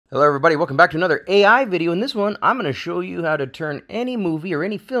Hello everybody, welcome back to another AI video. In this one, I'm going to show you how to turn any movie or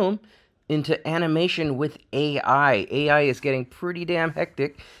any film into animation with AI. AI is getting pretty damn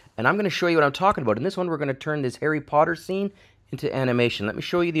hectic, and I'm going to show you what I'm talking about. In this one, we're going to turn this Harry Potter scene into animation. Let me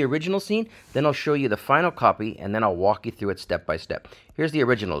show you the original scene, then I'll show you the final copy, and then I'll walk you through it step by step. Here's the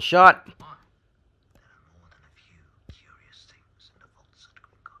original shot.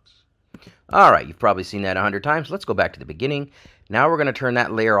 Alright, you've probably seen that 100 times. Let's go back to the beginning. Now we're going to turn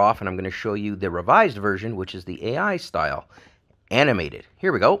that layer off, and I'm going to show you the revised version, which is the AI style, animated.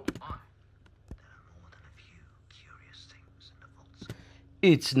 Here we go.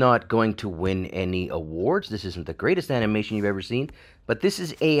 It's not going to win any awards. This isn't the greatest animation you've ever seen, but this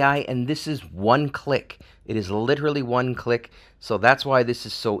is AI, and this is one click. It is literally one click, so that's why this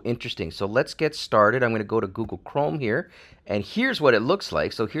is so interesting. So let's get started. I'm going to go to Google Chrome here, and here's what it looks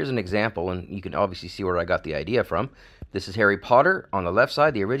like. So here's an example, and you can obviously see where I got the idea from. This is Harry Potter on the left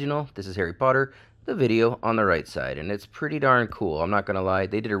side, the original. This is Harry Potter, the video, on the right side, and it's pretty darn cool. I'm not going to lie.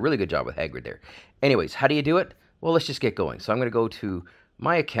 They did a really good job with Hagrid there. Anyways, how do you do it? Well, let's just get going. So I'm going to go to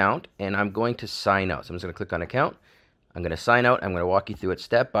my account, and I'm going to sign out. So I'm just going to click on account. I'm going to sign out. I'm going to walk you through it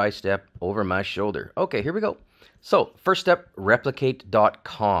step by step over my shoulder. Okay, here we go. So first step,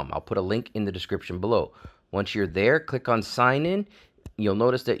 replicate.com. I'll put a link in the description below. Once you're there, click on sign in. You'll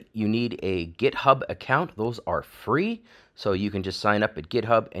notice that you need a GitHub account. Those are free, so you can just sign up at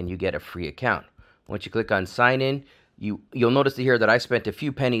GitHub and you get a free account. Once you click on sign in, you'll notice here that I spent a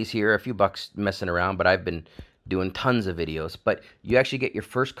few pennies here, a few bucks messing around, but I've been doing tons of videos. But you actually get your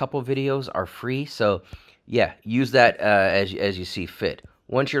first couple videos are free, so yeah, use that as you see fit.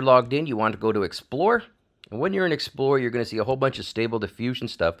 Once you're logged in, you want to go to Explore. And when you're in Explore, you're going to see a whole bunch of Stable Diffusion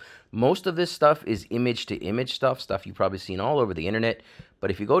stuff. Most of this stuff is image-to-image stuff you've probably seen all over the internet.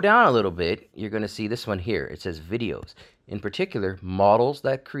 But if you go down a little bit, you're going to see this one here. It says Videos. In particular, models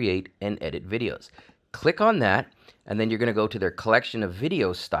that create and edit videos. Click on that, and then you're going to go to their collection of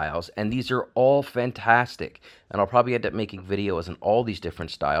video styles, and these are all fantastic. And I'll probably end up making videos in all these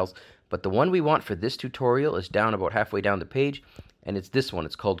different styles. But the one we want for this tutorial is down about halfway down the page, and it's this one.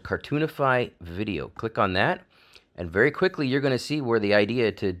 It's called Cartoonify Video. Click on that, and very quickly you're going to see where the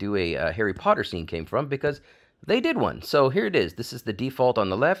idea to do a Harry Potter scene came from, because they did one. So here it is. This is the default on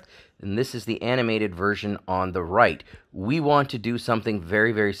the left, and this is the animated version on the right. We want to do something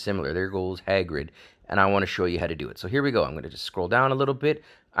very, very similar. There goes Hagrid, and I want to show you how to do it. So here we go. I'm going to just scroll down a little bit.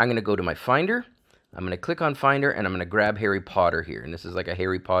 I'm going to go to my Finder. I'm going to click on Finder, and I'm going to grab Harry Potter here. And this is like a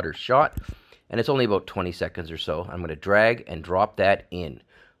Harry Potter shot, and it's only about 20 seconds or so. I'm going to drag and drop that in.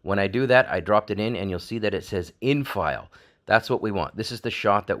 When I do that, I dropped it in, and you'll see that it says in file. That's what we want. This is the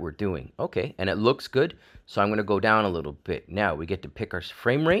shot that we're doing. Okay, and it looks good, so I'm going to go down a little bit. Now we get to pick our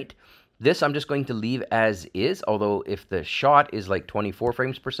frame rate. This I'm just going to leave as is, although if the shot is like 24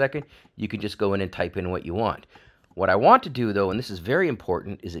 frames per second, you can just go in and type in what you want. What I want to do, though, and this is very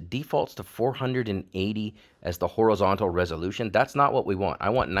important, is it defaults to 480 as the horizontal resolution. That's not what we want. I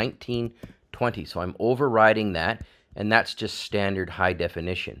want 1920, so I'm overriding that, and that's just standard high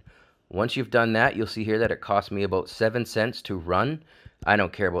definition. Once you've done that, you'll see here that it cost me about 7 cents to run. I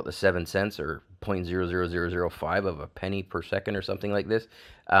don't care about the 7 cents or 0.00005 of a penny per second or something like this,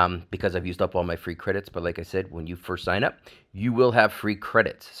 because I've used up all my free credits. But like I said, when you first sign up, you will have free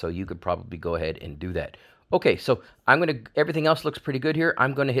credits, so you could probably go ahead and do that. Okay, so everything else looks pretty good here.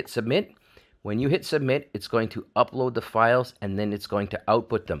 I'm going to hit submit. When you hit submit, it's going to upload the files, and then it's going to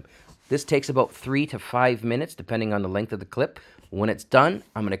output them. This takes about 3 to 5 minutes, depending on the length of the clip. When it's done,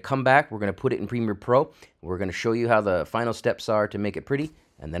 I'm going to come back. We're going to put it in Premiere Pro. We're going to show you how the final steps are to make it pretty,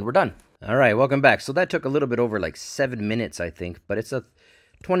 and then we're done. All right, welcome back. So that took a little bit over like 7 minutes, I think, but it's a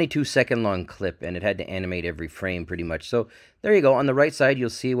 22-second long clip, and it had to animate every frame pretty much. So there you go. On the right side, you'll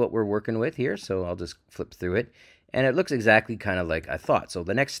see what we're working with here. So I'll just flip through it, and it looks exactly kind of like I thought. So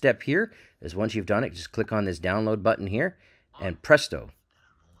the next step here is, once you've done it, just click on this download button here, and presto.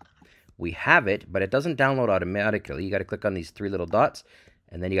 We have it, but it doesn't download automatically. You got to click on these 3 little dots,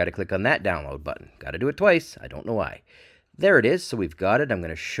 and then you got to click on that download button. Got to do it twice. I don't know why. There it is. So we've got it. I'm going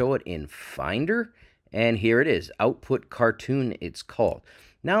to show it in Finder, and here it is. Output Cartoon, it's called.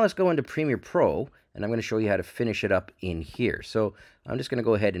 Now let's go into Premiere Pro, and I'm going to show you how to finish it up in here. So I'm just going to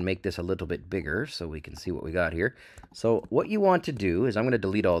go ahead and make this a little bit bigger so we can see what we got here. So what you want to do is, I'm going to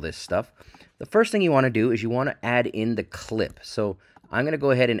delete all this stuff. The first thing you want to do is you want to add in the clip. So I'm going to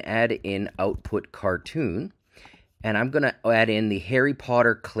go ahead and add in Output Cartoon, and I'm going to add in the Harry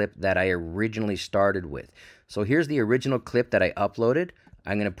Potter clip that I originally started with. So here's the original clip that I uploaded.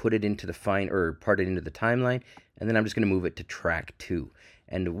 I'm going to put it into the part it into the timeline, and then I'm just going to move it to track 2.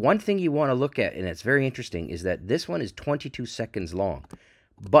 And one thing you want to look at, and it's very interesting, is that this one is 22 seconds long.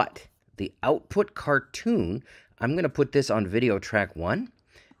 But the output cartoon, I'm going to put this on video track 1.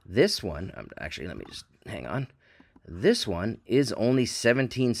 This one, actually, let me just hang on. This one is only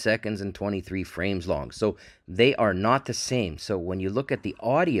 17 seconds and 23 frames long. So they are not the same. So when you look at the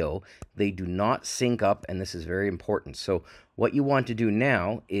audio, they do not sync up, and this is very important. So what you want to do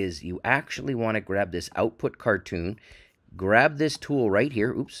now is you actually want to grab this output cartoon, grab this tool right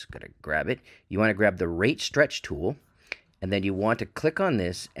here. Oops, gotta grab it. You want to grab the rate stretch tool, and then you want to click on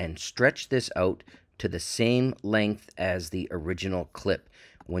this and stretch this out to the same length as the original clip.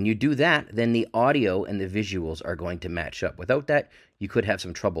 When you do that, then the audio and the visuals are going to match up. Without that, you could have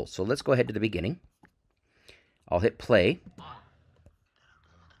some trouble. So let's go ahead to the beginning. I'll hit play.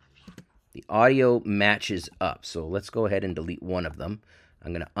 The audio matches up. So let's go ahead and delete one of them.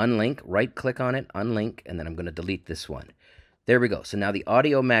 I'm going to unlink, right-click on it, unlink, and then I'm going to delete this one. There we go. So now the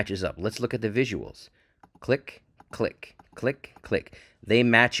audio matches up. Let's look at the visuals. Click, click, click, click. They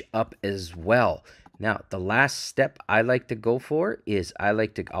match up as well. Now, the last step I like to go for is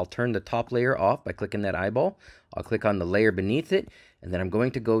I'll turn the top layer off by clicking that eyeball. I'll click on the layer beneath it, and then I'm going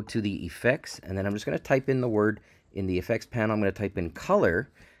to go to the effects, and then I'm just going to type in the word in the effects panel. I'm going to type in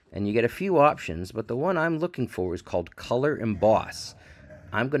color, and you get a few options, but the one I'm looking for is called color emboss.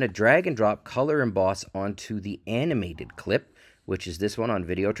 I'm going to drag and drop color emboss onto the animated clip, which is this one on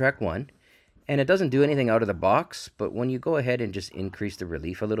video track 1. And it doesn't do anything out of the box, but when you go ahead and just increase the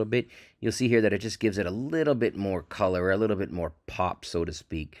relief a little bit, you'll see here that it just gives it a little bit more color, a little bit more pop, so to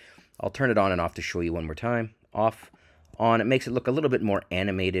speak. I'll turn it on and off to show you one more time. Off, on. It makes it look a little bit more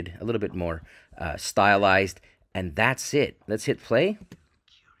animated, a little bit more stylized, and that's it. Let's hit play.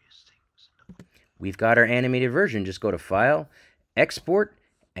 We've got our animated version. Just go to File, Export,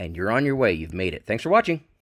 and you're on your way. You've made it. Thanks for watching.